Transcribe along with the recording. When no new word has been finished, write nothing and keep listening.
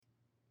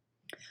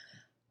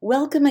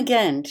Welcome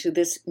again to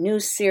this new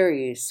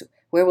series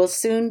where we'll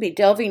soon be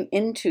delving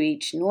into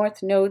each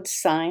North Node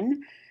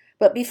sign.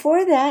 But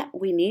before that,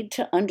 we need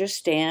to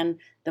understand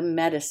the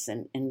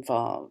medicine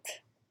involved.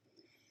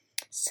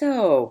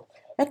 So,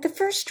 at the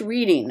first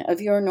reading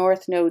of your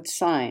North Node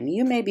sign,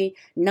 you may be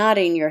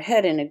nodding your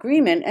head in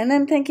agreement and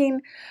then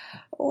thinking,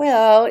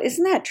 well,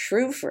 isn't that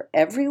true for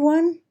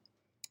everyone?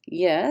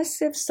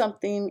 Yes, if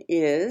something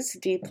is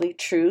deeply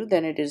true,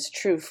 then it is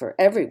true for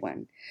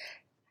everyone.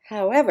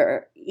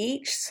 However,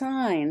 each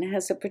sign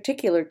has a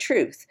particular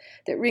truth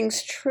that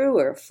rings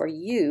truer for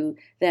you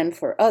than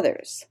for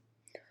others.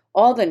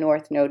 All the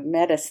North Node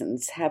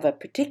medicines have a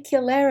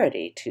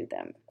particularity to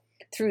them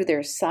through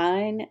their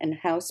sign and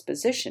house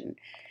position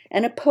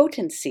and a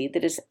potency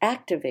that is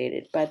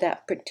activated by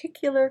that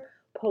particular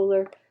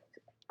polar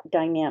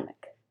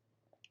dynamic.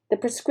 The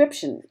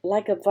prescription,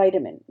 like a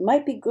vitamin,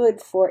 might be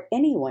good for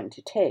anyone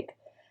to take,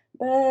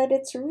 but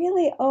it's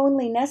really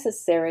only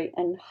necessary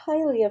and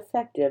highly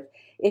effective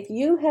if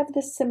you have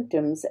the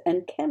symptoms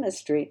and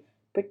chemistry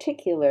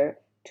particular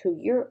to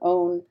your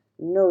own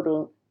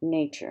nodal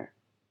nature.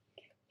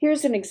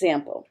 Here's an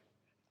example.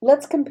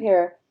 Let's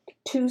compare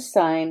two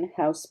sign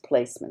house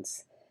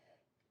placements.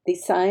 The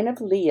sign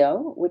of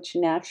Leo, which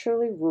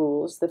naturally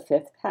rules the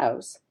 5th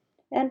house,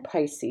 and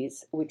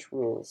Pisces, which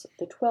rules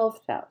the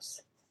 12th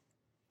house.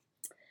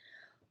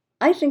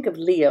 I think of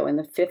Leo in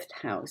the 5th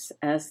house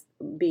as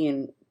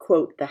being,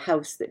 quote, the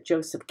house that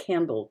Joseph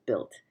Campbell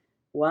built.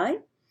 Why?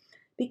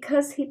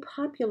 Because he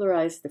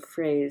popularized the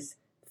phrase,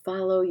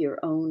 follow your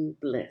own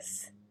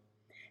bliss.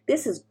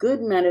 This is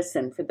good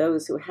medicine for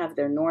those who have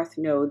their North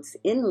Nodes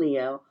in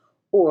Leo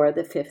or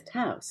the 5th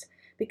house,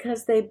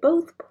 because they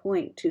both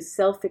point to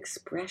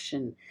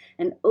self-expression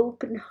and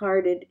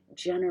open-hearted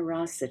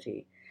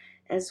generosity,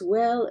 as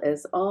well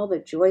as all the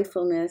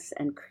joyfulness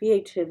and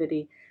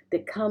creativity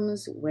that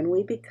comes when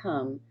we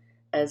become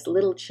as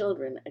little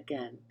children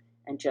again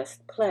and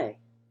just play.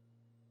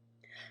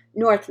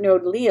 North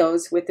Node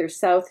Leos with their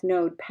South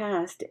Node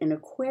past in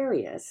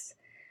Aquarius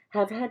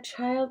have had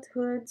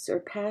childhoods or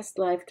past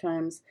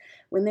lifetimes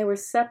when they were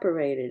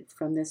separated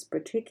from this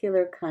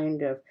particular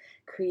kind of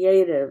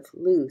creative,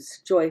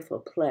 loose, joyful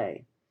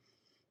play.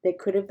 They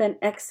could have been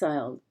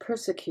exiled,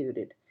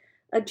 persecuted,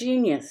 a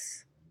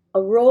genius,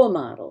 a role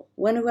model,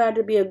 one who had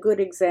to be a good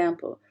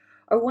example,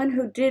 or one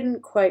who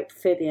didn't quite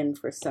fit in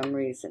for some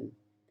reason.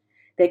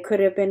 They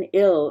could have been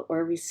ill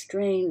or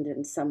restrained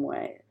in some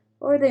way,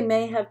 or they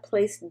may have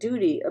placed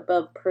duty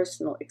above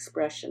personal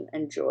expression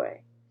and joy.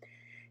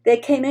 They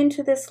came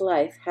into this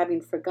life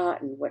having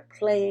forgotten what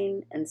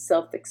playing and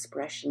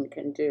self-expression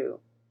can do.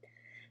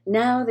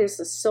 Now there's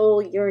a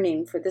soul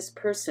yearning for this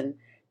person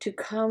to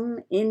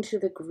come into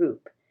the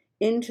group,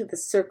 into the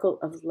circle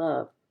of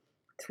love,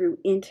 through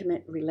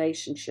intimate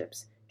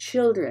relationships,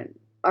 children,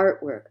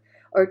 artwork,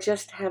 or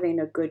just having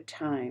a good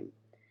time.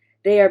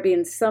 They are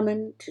being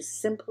summoned to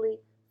simply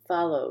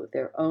follow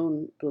their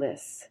own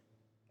bliss.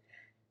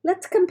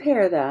 Let's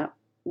compare that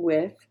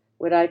with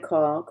what I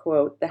call,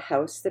 quote, the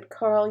house that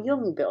Carl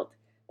Jung built,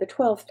 the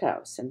 12th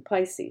house in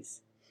Pisces.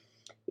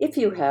 If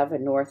you have a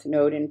North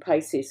Node in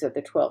Pisces of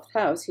the 12th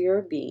house,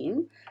 you're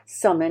being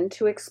summoned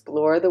to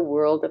explore the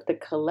world of the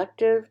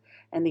collective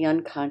and the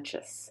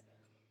unconscious.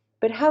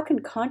 But how can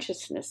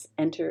consciousness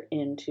enter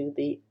into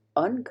the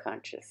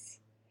unconscious?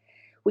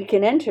 We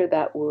can enter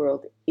that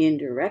world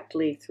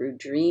indirectly through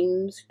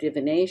dreams,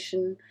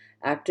 divination,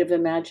 active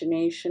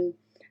imagination,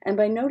 and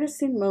by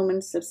noticing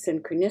moments of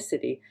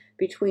synchronicity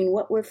between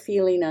what we're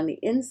feeling on the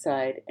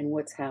inside and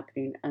what's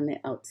happening on the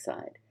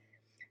outside.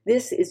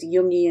 This is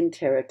Jungian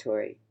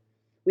territory.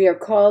 We are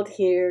called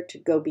here to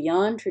go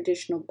beyond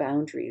traditional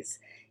boundaries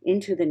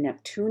into the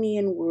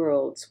Neptunian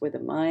worlds where the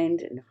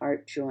mind and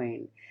heart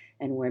join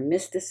and where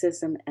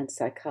mysticism and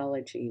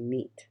psychology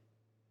meet.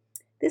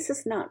 This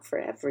is not for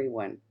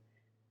everyone,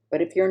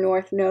 but if your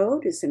North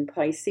Node is in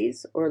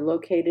Pisces or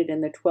located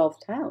in the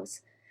 12th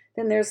house,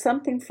 then there's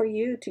something for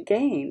you to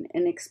gain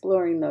in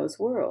exploring those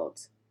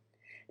worlds.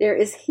 There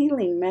is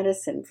healing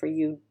medicine for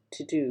you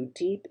to do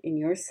deep in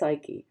your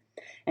psyche,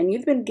 and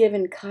you've been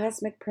given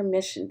cosmic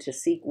permission to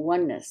seek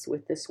oneness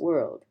with this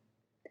world.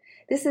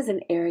 This is an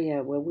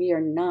area where we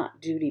are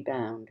not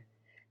duty-bound,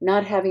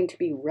 not having to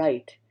be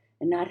right,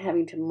 and not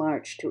having to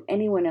march to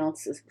anyone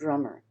else's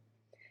drummer.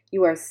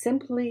 You are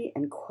simply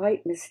and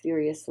quite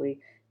mysteriously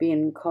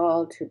being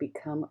called to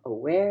become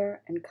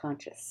aware and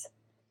conscious.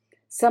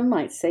 Some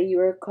might say you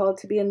are called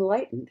to be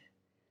enlightened.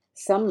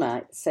 Some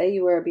might say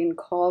you are being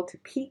called to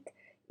peek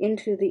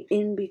into the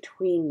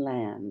in-between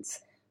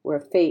lands, where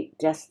fate,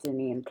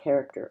 destiny, and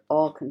character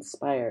all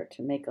conspire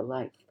to make a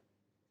life.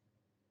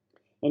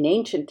 In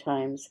ancient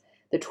times,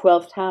 the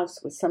 12th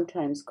house was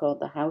sometimes called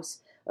the house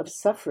of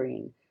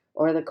suffering,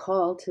 or the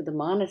call to the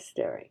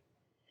monastery.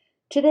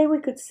 Today we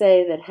could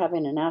say that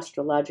having an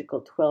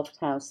astrological 12th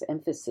house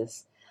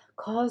emphasis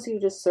calls you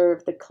to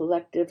serve the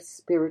collective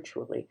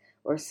spiritually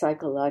or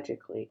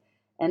psychologically,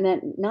 and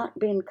that not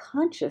being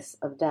conscious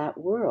of that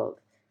world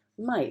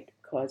might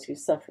cause you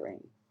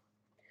suffering.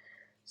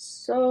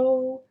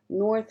 So,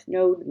 North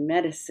Node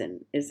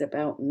medicine is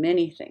about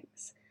many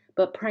things,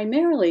 but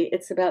primarily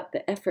it's about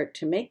the effort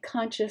to make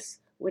conscious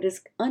what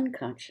is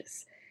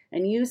unconscious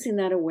and using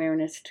that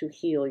awareness to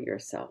heal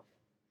yourself.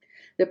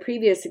 The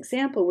previous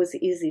example was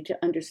easy to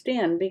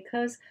understand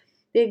because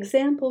the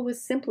example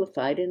was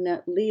simplified in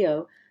that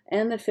Leo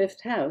and the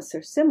fifth house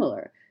are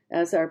similar,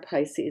 as are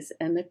Pisces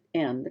and the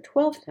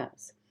 12th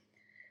house.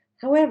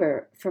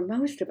 However, for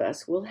most of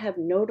us, we'll have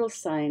nodal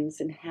signs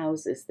in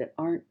houses that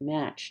aren't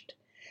matched.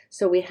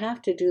 So we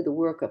have to do the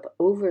work of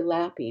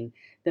overlapping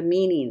the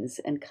meanings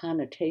and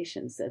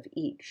connotations of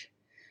each.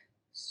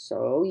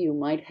 So you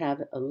might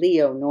have a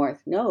Leo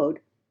North Node,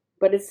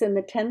 but it's in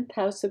the 10th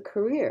house of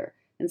career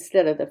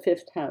instead of the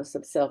 5th house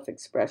of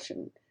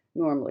self-expression,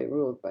 normally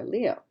ruled by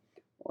Leo.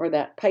 Or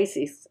that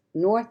Pisces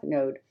North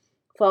Node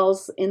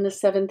falls in the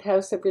 7th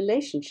house of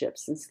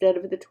relationships instead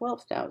of the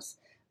 12th house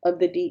of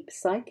the deep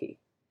psyche.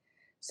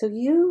 So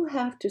you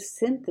have to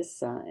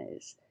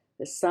synthesize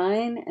the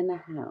sign and the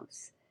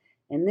house.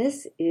 And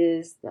this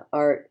is the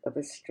art of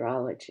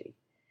astrology.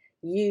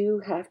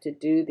 You have to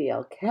do the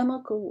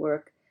alchemical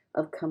work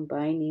of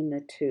combining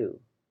the two.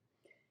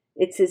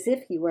 It's as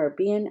if you are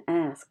being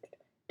asked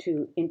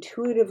to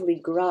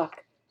intuitively grok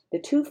the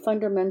two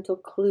fundamental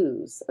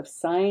clues of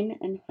sign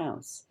and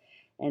house,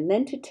 and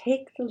then to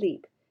take the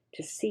leap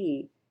to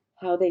see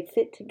how they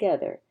fit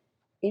together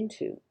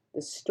into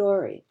the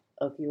story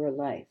of your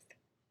life.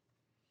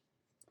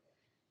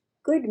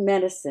 Good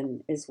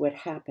medicine is what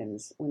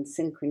happens when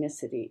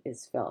synchronicity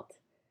is felt,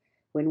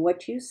 when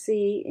what you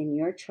see in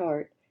your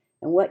chart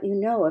and what you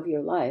know of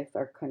your life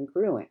are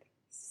congruent,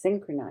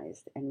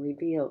 synchronized, and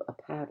reveal a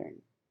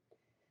pattern.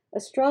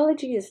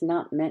 Astrology is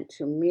not meant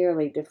to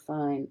merely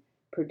define,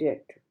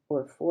 predict,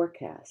 or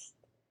forecast.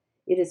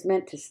 It is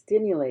meant to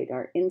stimulate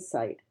our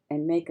insight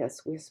and make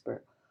us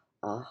whisper,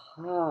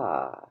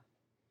 "Aha!"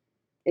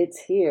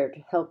 It's here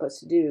to help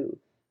us do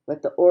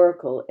what the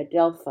oracle at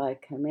Delphi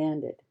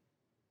commanded: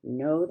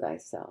 know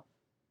thyself.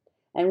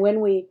 And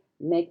when we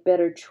make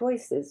better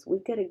choices, we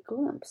get a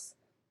glimpse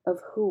of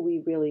who we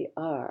really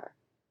are,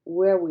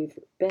 where we've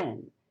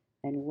been,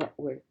 and what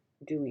we're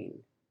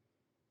doing.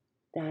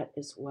 That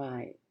is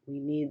why we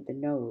need the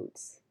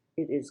nodes.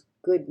 It is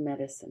good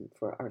medicine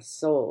for our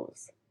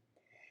souls.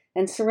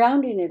 And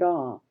surrounding it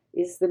all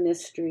is the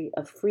mystery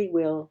of free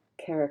will,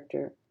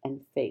 character,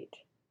 and fate.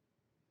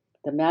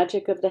 The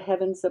magic of the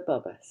heavens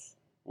above us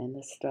and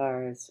the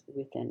stars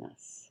within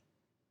us.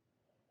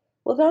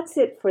 Well, that's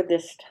it for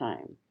this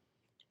time.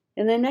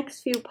 In the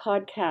next few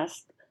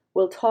podcasts,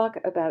 we'll talk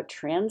about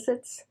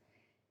transits,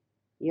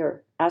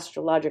 your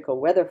astrological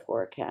weather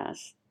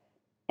forecast,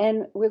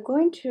 and we're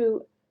going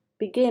to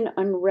begin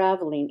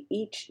unraveling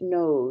each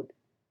node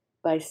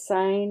by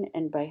sign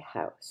and by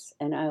house,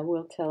 and I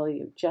will tell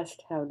you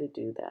just how to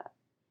do that.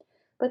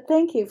 But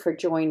thank you for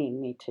joining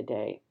me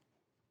today.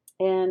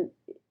 And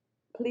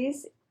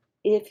please,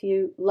 if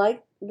you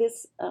like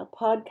this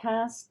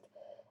podcast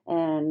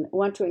and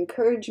want to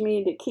encourage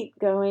me to keep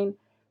going,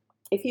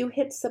 if you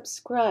hit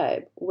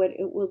subscribe, what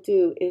it will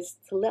do is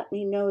to let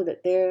me know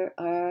that there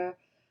are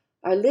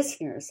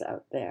listeners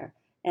out there.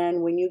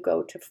 And when you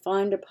go to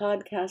find a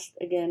podcast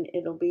again,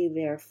 it'll be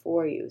there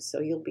for you. So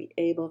you'll be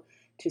able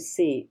to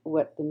see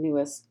what the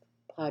newest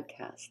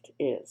podcast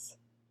is.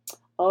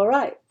 All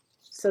right.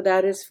 So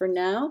that is for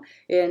now.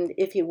 And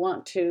if you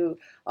want to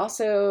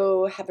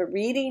also have a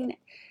reading,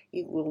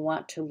 you will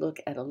want to look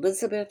at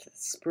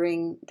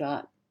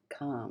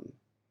elizabethspring.com.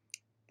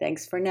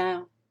 Thanks for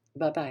now.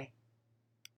 Bye-bye.